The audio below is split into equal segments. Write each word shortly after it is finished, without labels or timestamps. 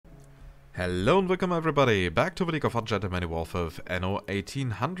Hello and welcome everybody back to the League of Ungentlemanly Warfare with Anno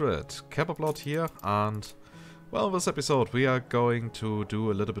 1800. Kebablord here, and well, in this episode we are going to do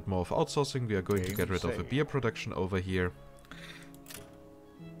a little bit more of outsourcing. We are going to get rid of the beer production over here.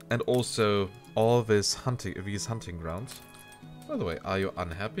 And also all these hunting grounds. By the way, are you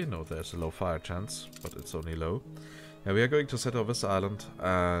unhappy? No, there's a low fire chance, but it's only low. Yeah, we are going to settle this island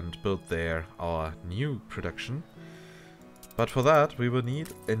and build there our new production. But for that, we will need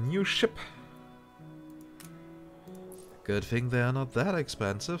a new ship. Good thing they are not that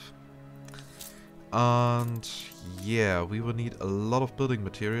expensive. And yeah, we will need a lot of building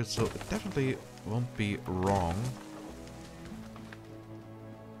materials, so it definitely won't be wrong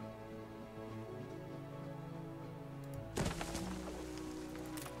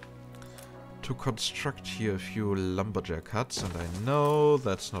to construct here a few lumberjack huts. And I know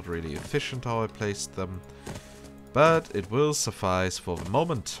that's not really efficient how I placed them, but it will suffice for the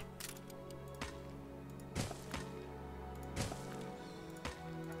moment.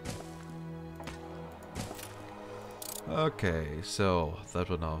 Okay, so that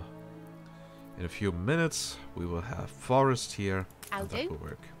will now, in a few minutes, we will have forest here. And that will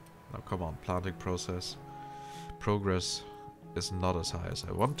work. Now come on, planting process. Progress is not as high as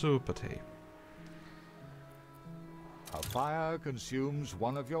I want to, but hey. A fire consumes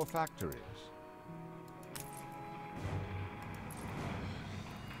one of your factories.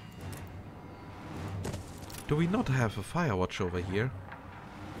 Do we not have a fire watch over here?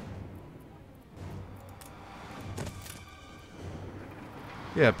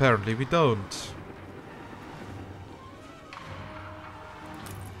 Yeah, apparently we don't.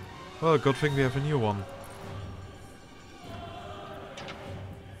 Well, good thing we have a new one.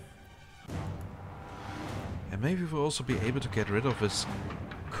 And maybe we'll also be able to get rid of this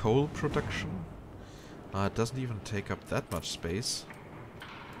coal production. It doesn't even take up that much space.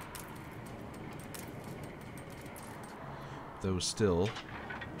 Though still.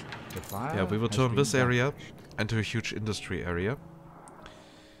 Yeah, we will turn this area into a huge industry area.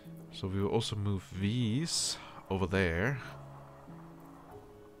 So we will also move these over there.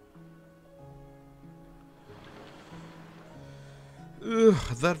 Ugh,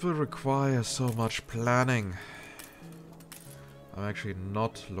 that will require so much planning. I'm actually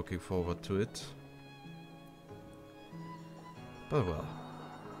not looking forward to it. But well.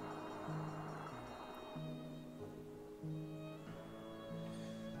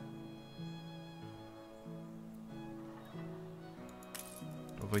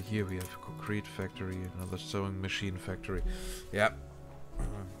 Over here we have a concrete factory, another sewing machine factory. Yeah.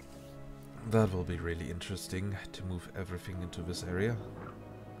 That will be really interesting to move everything into this area.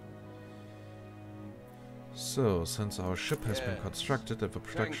 So, since our ship has been constructed and the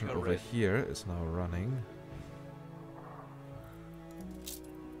production over here is now running.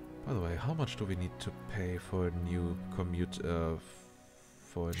 By the way, how much do we need to pay for a new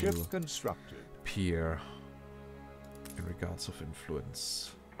for a new pier in regards of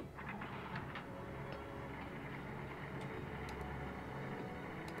influence?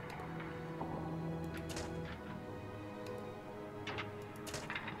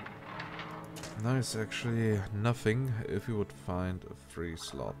 Now it's actually nothing if we would find a free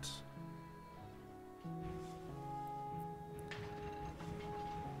slot.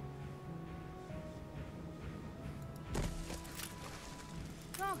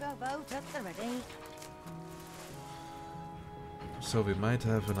 Cargo boat at the ready. So we might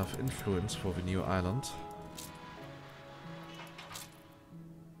have enough influence for the new island.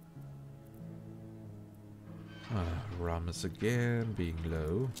 Rum is again being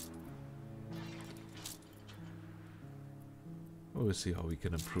low. We'll see how we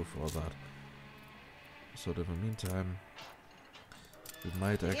can improve all that. So in the meantime, we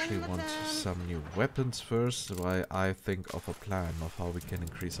might actually want some new weapons first, while I think of a plan of how we can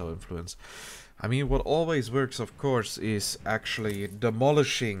increase our influence. I mean, what always works, of course, is actually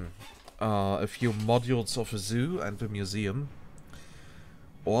demolishing a few modules of a zoo and the museum.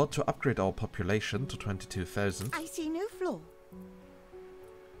 Or to upgrade our population to 22,000. I see no flaw.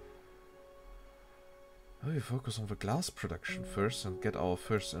 We focus on the glass production first and get our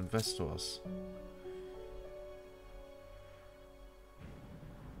first investors.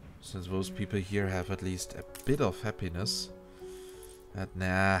 Since those people here have at least a bit of happiness. And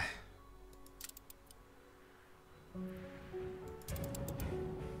nah.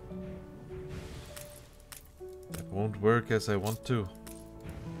 That won't work as I want to.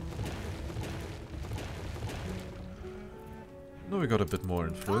 No, we got a bit more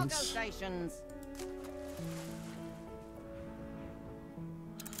influence.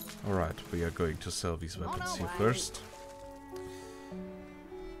 Alright, we are going to sell these weapons here first.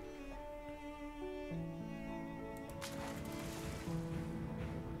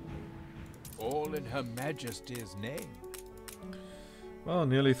 all in Her Majesty's name. Well,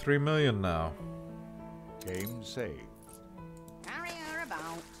 nearly 3 million now. Game saved. Carry her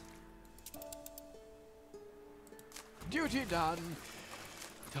about. Duty done.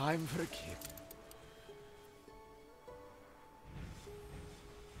 Time for a kip.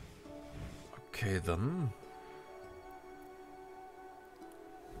 Okay then.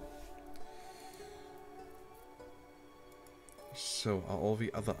 So are all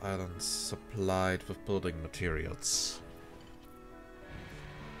the other islands supplied with building materials?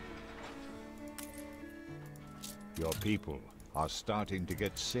 Your people are starting to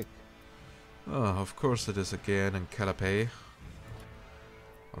get sick. Oh, of course it is again in Calapé.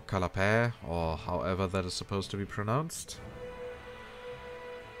 Or Calapé, or however that is supposed to be pronounced.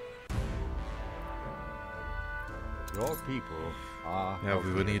 Your people are... Yeah, we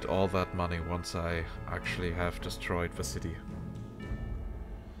will healthier. need all that money once I actually have destroyed the city.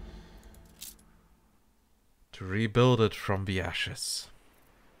 To rebuild it from the ashes.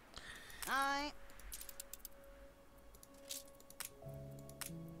 Aye.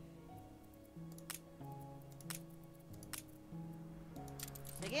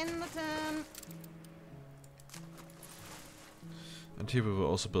 Begin the turn. And here we will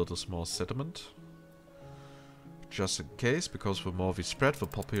also build a small settlement. Just in case, because the more we spread the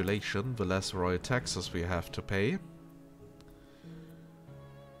population, the less royal taxes we have to pay.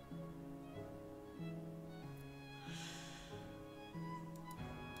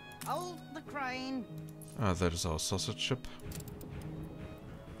 Hold the crane. Ah, that is our sausage ship.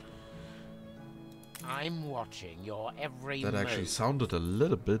 I'm watching your every That actually move. sounded a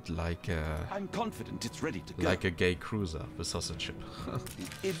little bit like a... I'm confident it's ready to go. like a gay cruiser, the sausage ship.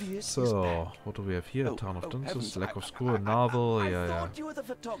 The idiot is So, back. what do we have here? Town of Dunces, heavens, lack of I- school, I novel, I yeah, yeah. thought you were the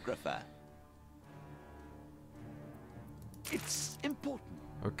photographer. It's important.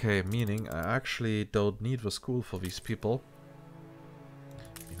 Okay, meaning I actually don't need the school for these people.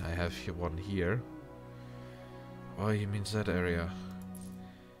 I mean, I have here one here. Oh, he means that area.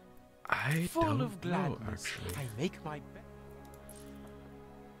 I Full don't of know, gladness, actually. I make my bed.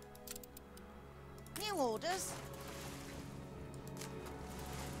 New orders.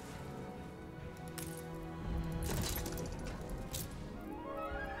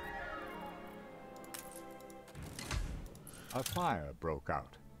 A fire broke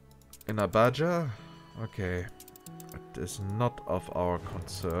out. In Abaja? Okay. It is not of our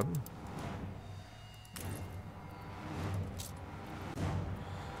concern.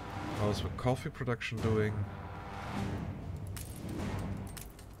 How's the coffee production doing?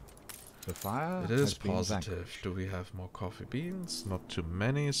 The fire It is has been positive. vanquished. Do we have more coffee beans? Not too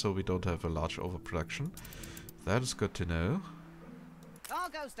many, so we don't have a large overproduction. That is good to know.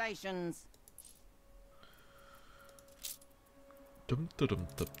 Cargo stations. Dum dum dum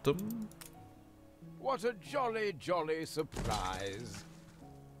dum dum. What a jolly, jolly surprise.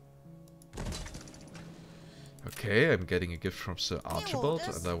 Okay, I'm getting a gift from Sir Archibald,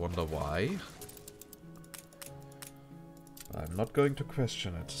 orders? and I wonder why. I'm not going to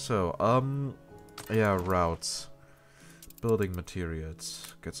question it. So, yeah, routes. Building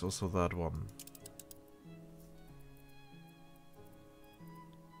materials. Gets also that one.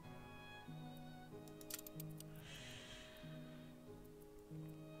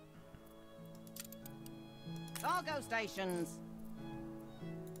 Cargo stations.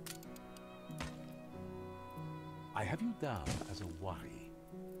 I have you down as a worry.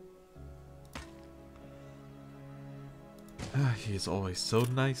 He is always so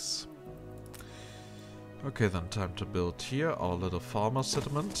nice. Okay, then time to build here our little farmer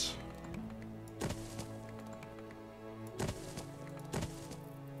settlement.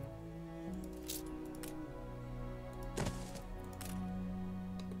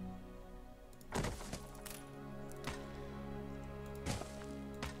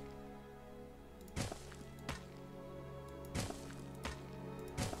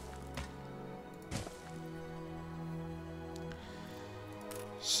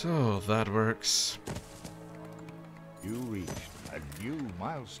 So that works. You reached a new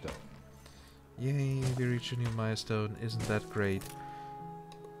milestone. Yay, we reach a new milestone. Isn't that great?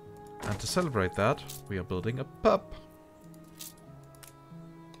 And to celebrate that, we are building a pub.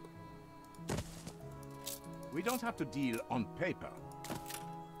 We don't have to deal on paper.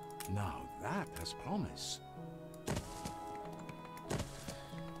 Now that has promise.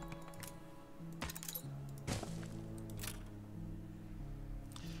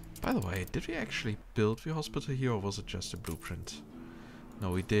 By the way, did we actually build the hospital here, or was it just a blueprint?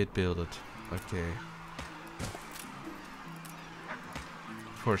 No, we did build it. Okay.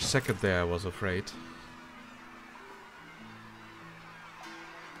 For a second there, I was afraid.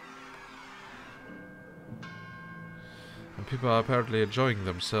 people are apparently enjoying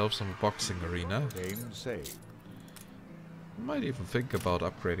themselves in the boxing arena. Game saved. Might even think about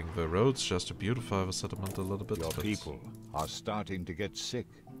upgrading the roads just to beautify the settlement a little bit. Your but people are starting to get sick.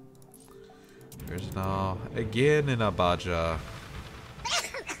 There's now again in Abaja.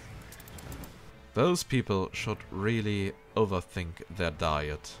 Those people should really overthink their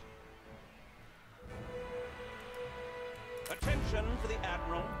diet. Attention for the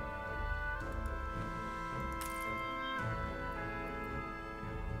Admiral.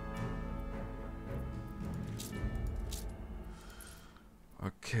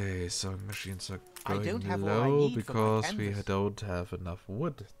 Okay, sewing machines are I going don't have what I low need for my because we canvas. don't have enough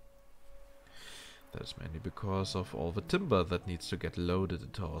wood. That's mainly because of all the timber that needs to get loaded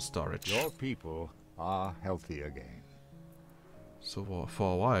into our storage. Your people are healthy again. So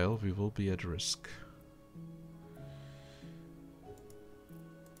for a while we will be at risk.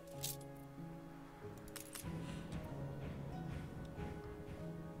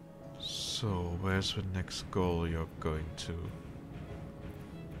 So where's the next goal you're going to?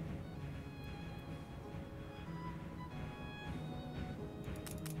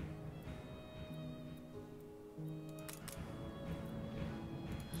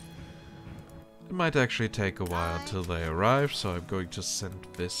 It might actually take a while until they arrive, so I'm going to send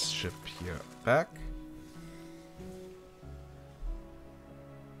this ship here back.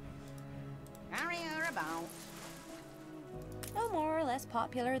 Carry her about. No more or less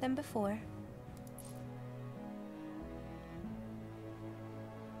popular than before.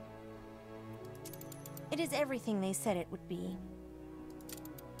 It is everything they said it would be.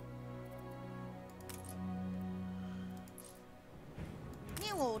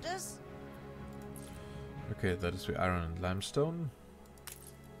 New orders. Okay, that is the iron and limestone.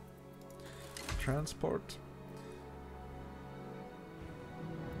 Transport.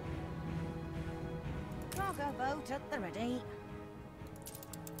 Cargo boat at the ready.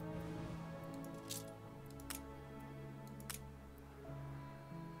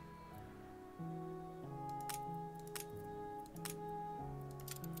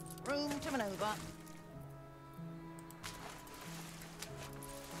 Room to maneuver.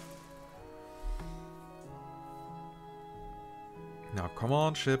 Now come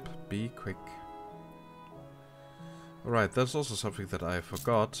on, ship, be quick. Alright, that's also something that I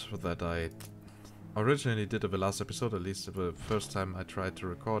forgot, that I originally did in the last episode, at least the first time I tried to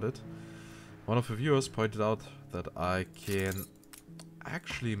record it. One of the viewers pointed out that I can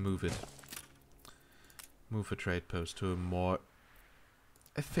actually move a trade post to a more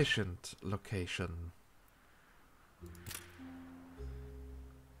efficient location.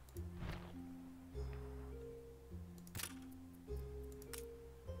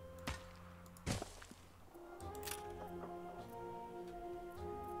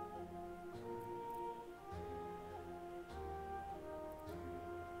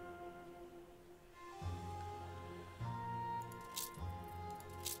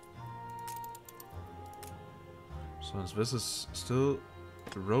 Since this is still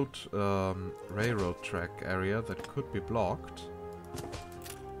the road, railroad track area that could be blocked,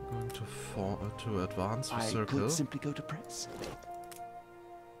 I'm going to advance the I circle. could simply go to press.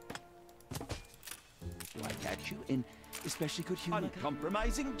 Do I catch you in especially good humor?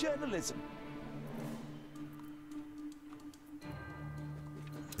 Uncompromising journalism.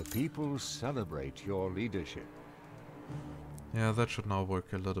 The people celebrate your leadership. Yeah, that should now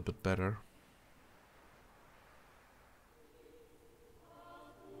work a little bit better.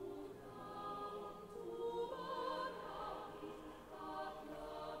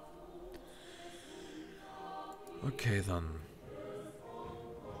 Okay then.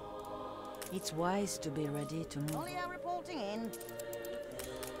 It's wise to be ready to move. Olio reporting in.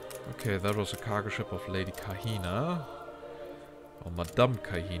 Okay, that was a cargo ship of Lady Kahina. Or Madame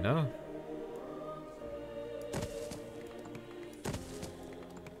Kahina.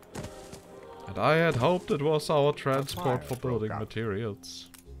 And I had hoped it was our transport for building materials.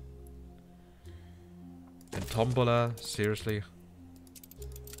 And Tombola, seriously?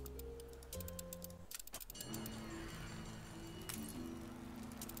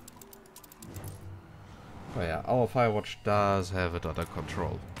 Oh yeah, our Firewatch does have it under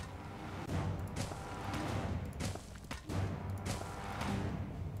control.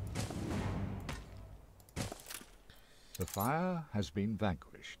 The fire has been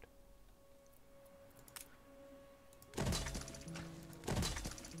vanquished.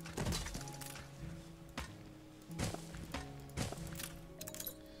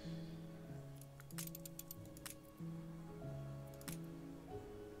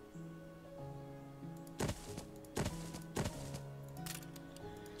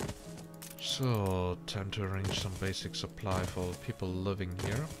 So, time to arrange some basic supply for people living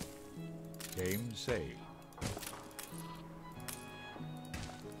here. Game sail.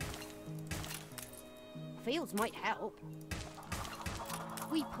 Fields might help.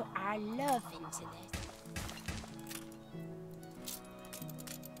 We put our love into this.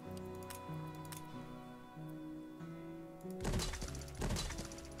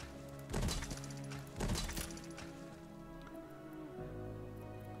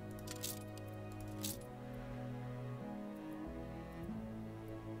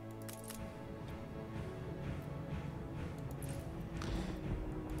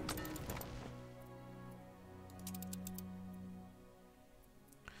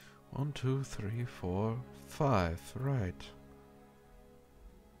 One, two, three, four, five. Right.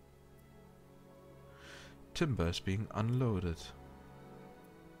 Timber is being unloaded.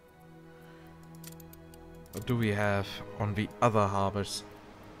 Or do we have on the other harbors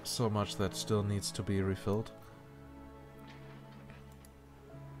so much that still needs to be refilled?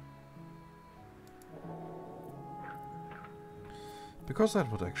 Because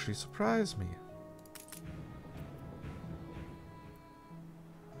that would actually surprise me.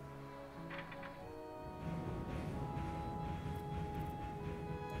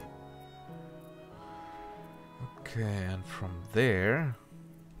 Okay, and from there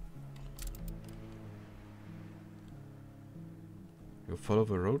you follow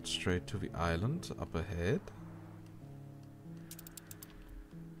the road straight to the island up ahead.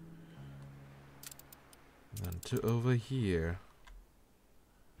 Then to over here,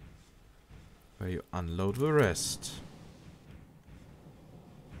 where you unload the rest.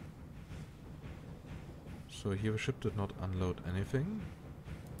 So here the ship did not unload anything.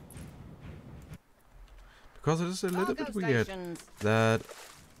 Because it is a little bit weird that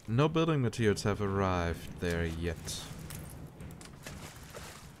no building materials have arrived there yet.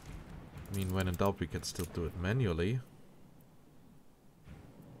 I mean, when in doubt, we can still do it manually.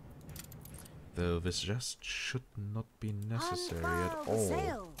 Though this just should not be necessary at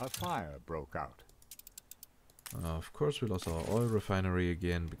all. A fire broke out. Of course, we lost our oil refinery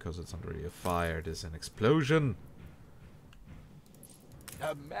again because it's not really a fire, it is an explosion.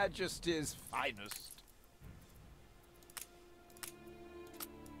 Her Majesty's finest.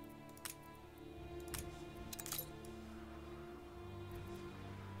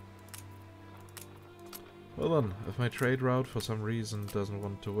 Well then, if my trade route for some reason doesn't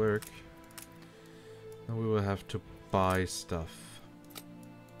want to work, then we will have to buy stuff.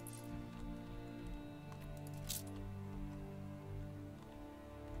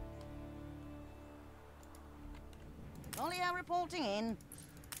 Olio reporting in.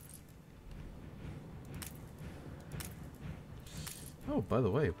 Oh, by the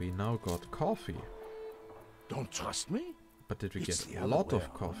way, we now got coffee. Don't trust me? But did we It's get the a other lot way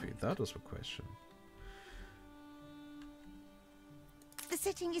of coffee? around. That is the question. The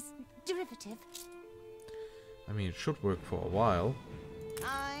setting is derivative. I mean, it should work for a while.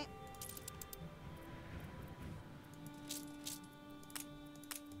 Aye.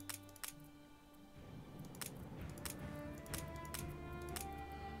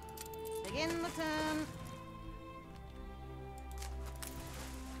 Begin the turn.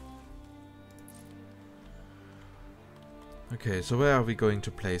 Okay, so where are we going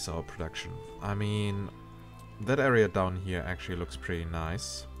to place our production? I mean, that area down here actually looks pretty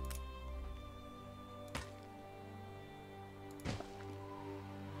nice.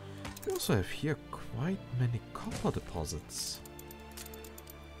 We also have here quite many copper deposits.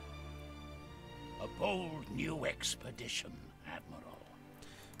 A bold new expedition, Admiral.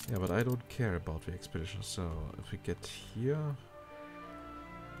 Yeah, but I don't care about the expedition, so if we get here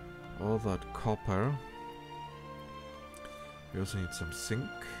all that copper, we also need some zinc.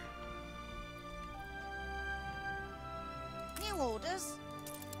 New orders.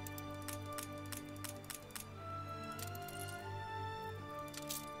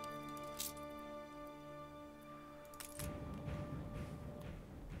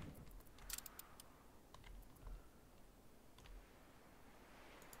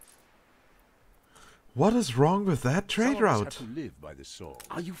 What is wrong with that trade Some of us route? have to live by the sword.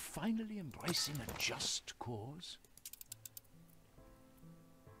 Are you finally embracing a just cause?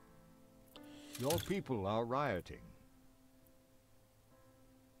 Your people are rioting.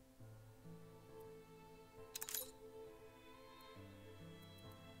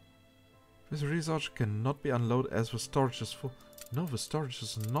 This resource cannot be unloaded as the storage is full. No, the storage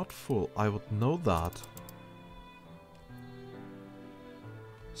is not full. I would know that.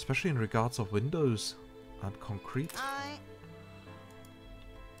 Especially in regards of windows and concrete. Aye.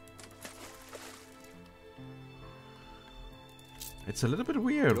 It's a little bit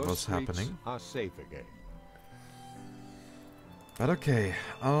weird Your what's streets happening. are safe again. But okay,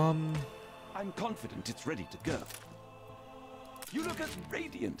 I'm confident it's ready to go. You look as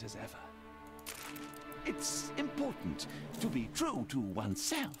radiant as ever. It's important to be true to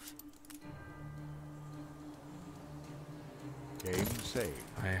oneself. Game saved.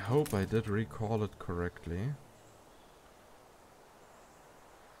 I hope I did recall it correctly.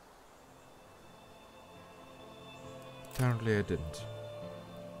 Apparently I didn't.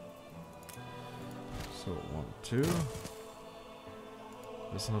 So 1, 2.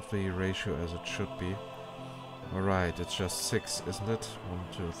 That's not the ratio as it should be. Alright, it's just 6, isn't it? 1,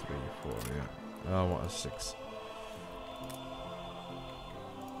 2, 3, 4, yeah. 6.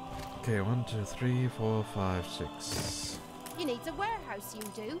 Okay, 1, 2, 3, 4, 5, 6. You need a warehouse, you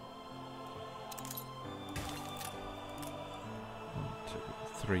do. 1, 2,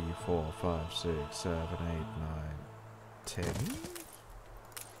 3, 4, 5, 6, 7, 8, 9, 10.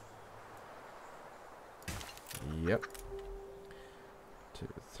 Yep. 2,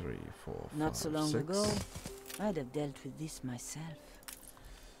 3, 4, 5, Not so long 6. ago, I'd have dealt with this myself.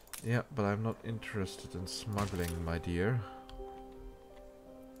 Yeah, but I'm not interested in smuggling, my dear.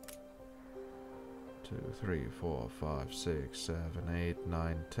 2, 3, 4, 5, 6, 7, 8,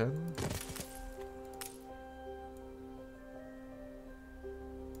 9, 10.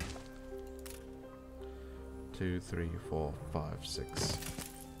 Two, 3, 4, 5, 6.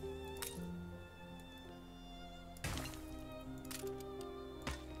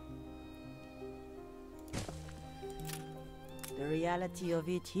 The reality of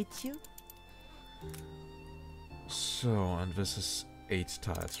it hits you? So, and this is 8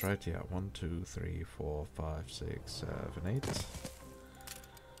 tiles, right? Yeah, 1, 2, 3, 4, 5, 6, 7, 8.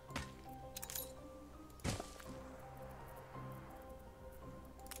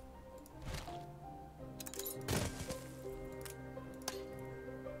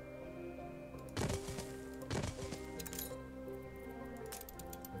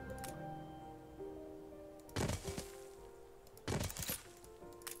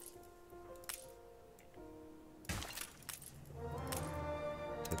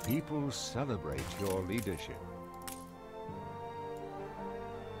 The people celebrate your leadership.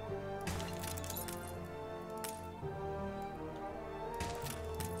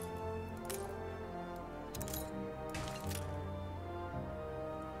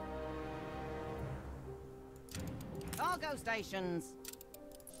 Cargo stations.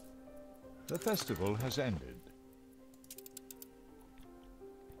 The festival has ended.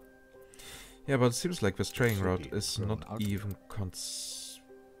 Yeah, but it seems like this trading City route is grown not out. even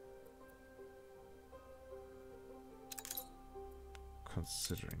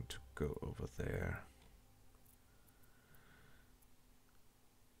considering to go over there.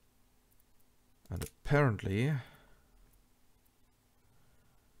 And apparently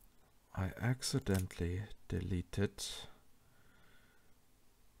I accidentally deleted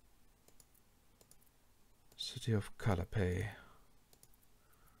City of Calapay.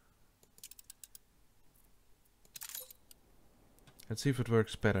 Let's see if it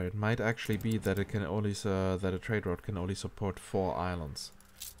works better. It might actually be that it can only that a trade route can only support 4 islands.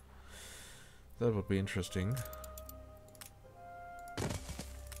 That would be interesting.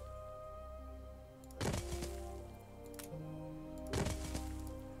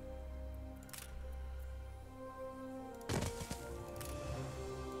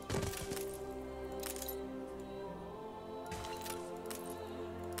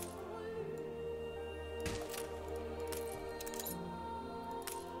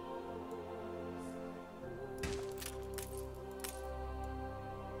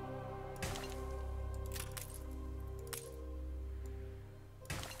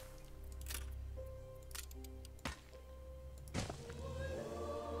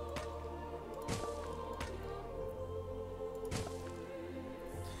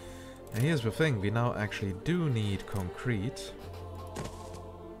 And here's the thing, we now actually do need concrete.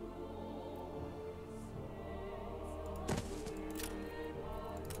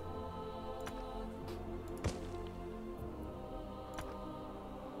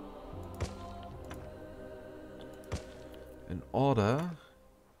 In order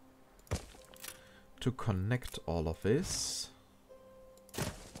to connect all of this.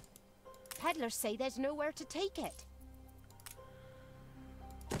 Peddlers say there's nowhere to take it.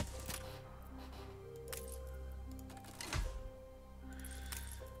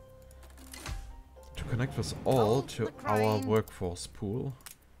 Connect us all Hold to the our crane. workforce pool.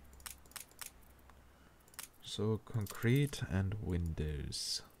 So concrete and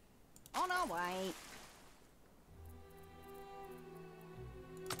windows. On our way.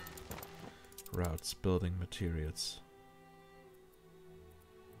 Routes, building materials.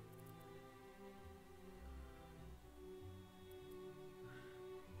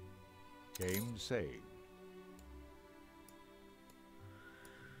 came saying.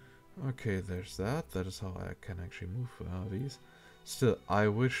 Okay, there's that. That is how I can actually move these. Still, I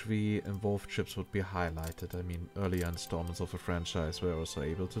wish the involved ships would be highlighted. I mean, earlier installments of the franchise were also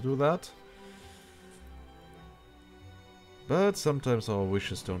able to do that. But sometimes our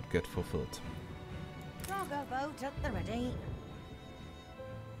wishes don't get fulfilled. Cargo boat at the ready.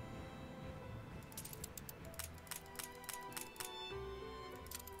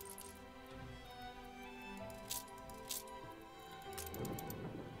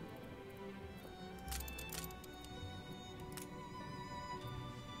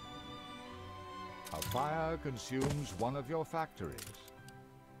 A fire consumes one of your factories.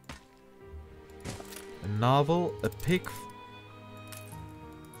 A novel, a pig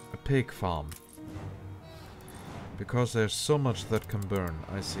farm. Because there's so much that can burn,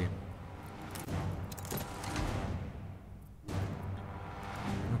 I see.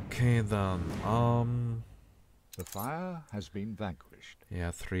 Okay then, The fire has been vanquished.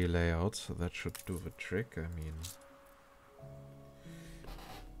 yeah, 3 layouts, so that should do the trick, I mean.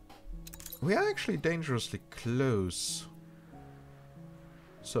 We are actually dangerously close.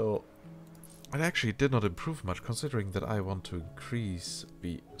 So, it actually did not improve much, considering that I want to increase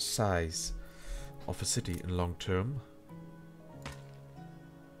the size of a city in long term.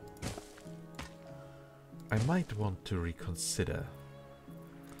 I might want to reconsider.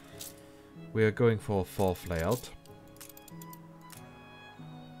 We are going for a 4th layout.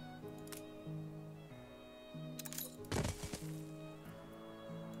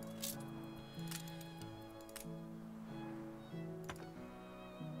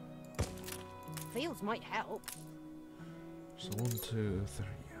 Fields might help. So 1, 2, 3.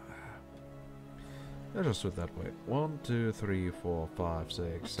 Let's just do it that way. 1, 2, 3, 4, 5, 6,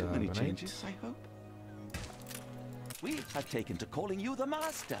 Not too many 7, 8. changes, I hope. We have taken to calling you the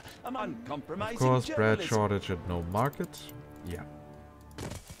master, an uncompromising Of course, bread journalist. shortage and no market. Yeah.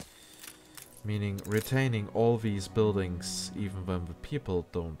 Meaning retaining all these buildings even when the people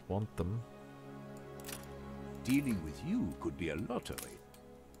don't want them. Dealing with you could be a lottery.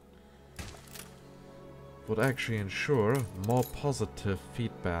 Would actually ensure more positive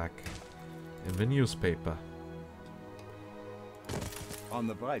feedback in the newspaper. On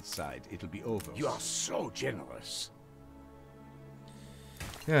the bright side, it'll be over. You are so generous.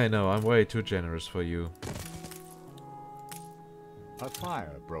 Yeah, I know, I'm way too generous for you. A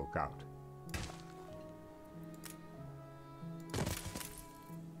fire broke out.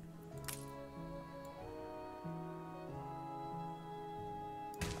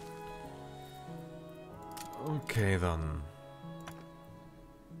 Okay then.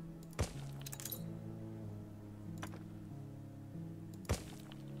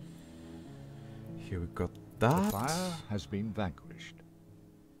 Here we got The that. fire has been vanquished.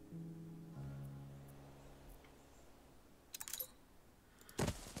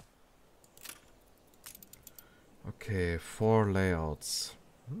 Okay, 4 layouts.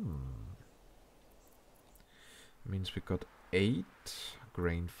 Means we got 8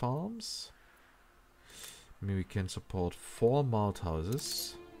 grain farms. Maybe we can support 4 malt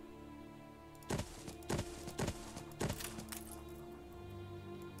houses.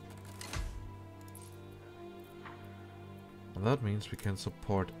 And that means we can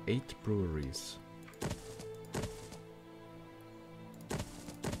support 8 breweries.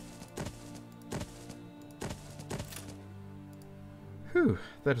 Whew,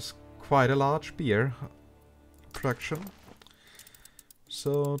 that is quite a large beer production.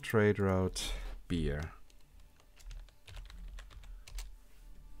 So, trade route, beer.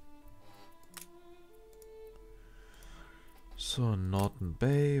 So, Norton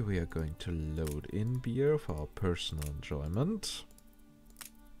Bay, we are going to load in beer for our personal enjoyment.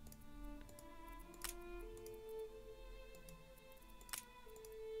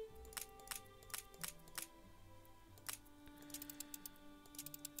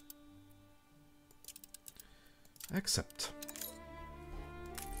 Accept.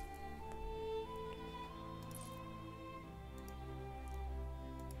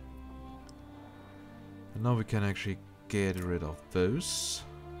 And now we can actually get rid of those.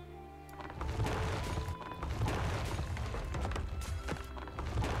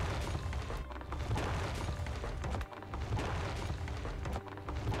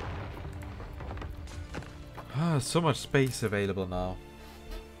 So much space available now.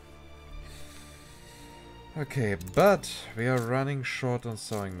 Okay, but we are running short on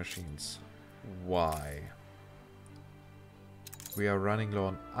sewing machines. Why? We are running low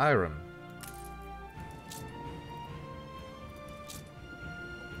on iron.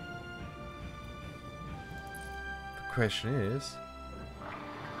 The question is,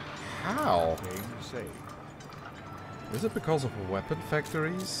 How? Game saved. Is it because of weapon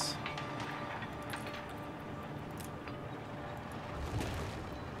factories?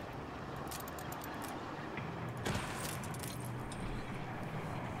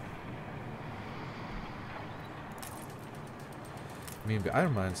 I mean, the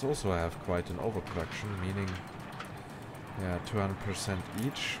iron mines also have quite an overproduction, meaning, yeah, 200%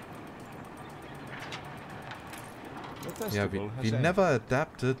 each. Yeah, we never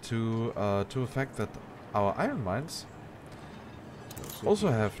adapted to the fact that our iron mines also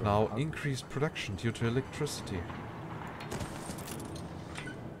have now increased production due to electricity.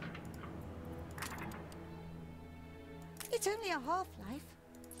 It's only a half-life.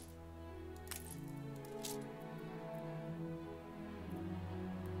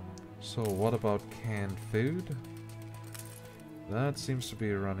 So what about canned food? That seems to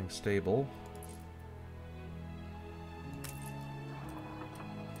be running stable.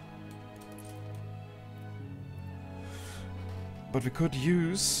 But we could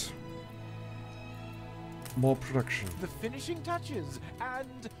use more production. The finishing touches,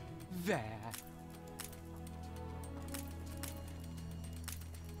 and there.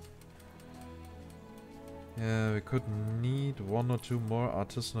 Yeah, we could need 1 or 2 more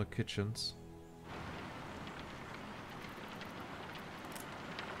artisanal kitchens.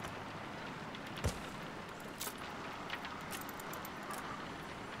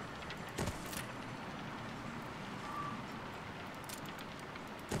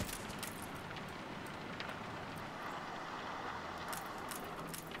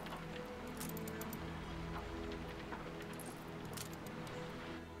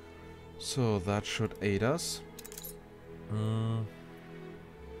 So that should aid us.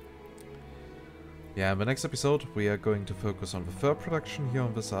 Yeah, in the next episode we are going to focus on the fur production here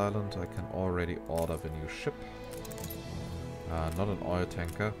on this island. I can already order the new ship. Not an oil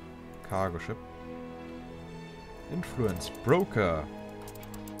tanker, cargo ship. Influence broker.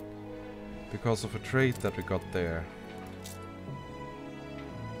 Because of a trade that we got there.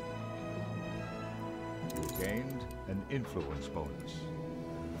 You gained an influence bonus.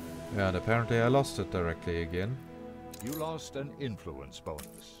 Yeah, and apparently I lost it directly again. You lost an influence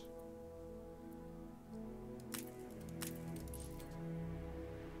bonus.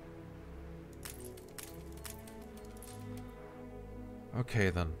 Okay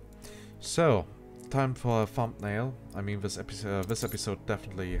then. So, time for a thumbnail. I mean, this episode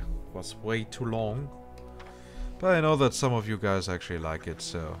definitely was way too long. But I know that some of you guys actually like it,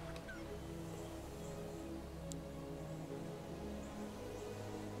 so...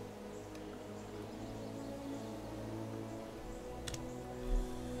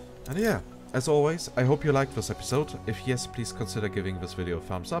 And yeah, as always, I hope you liked this episode. If yes, please consider giving this video a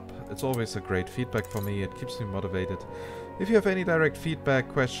thumbs up. It's always a great feedback for me, it keeps me motivated. If you have any direct feedback,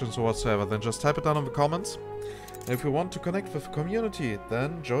 questions or whatsoever, then just type it down in the comments. And if you want to connect with the community,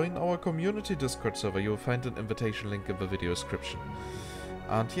 then join our community Discord server. You will find an invitation link in the video description.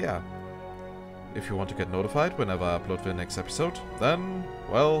 And yeah, if you want to get notified whenever I upload the next episode, then,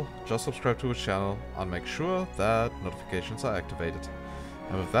 well, just subscribe to the channel and make sure that notifications are activated.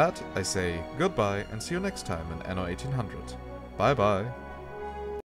 And with that, I say goodbye and see you next time in Anno 1800. Bye bye.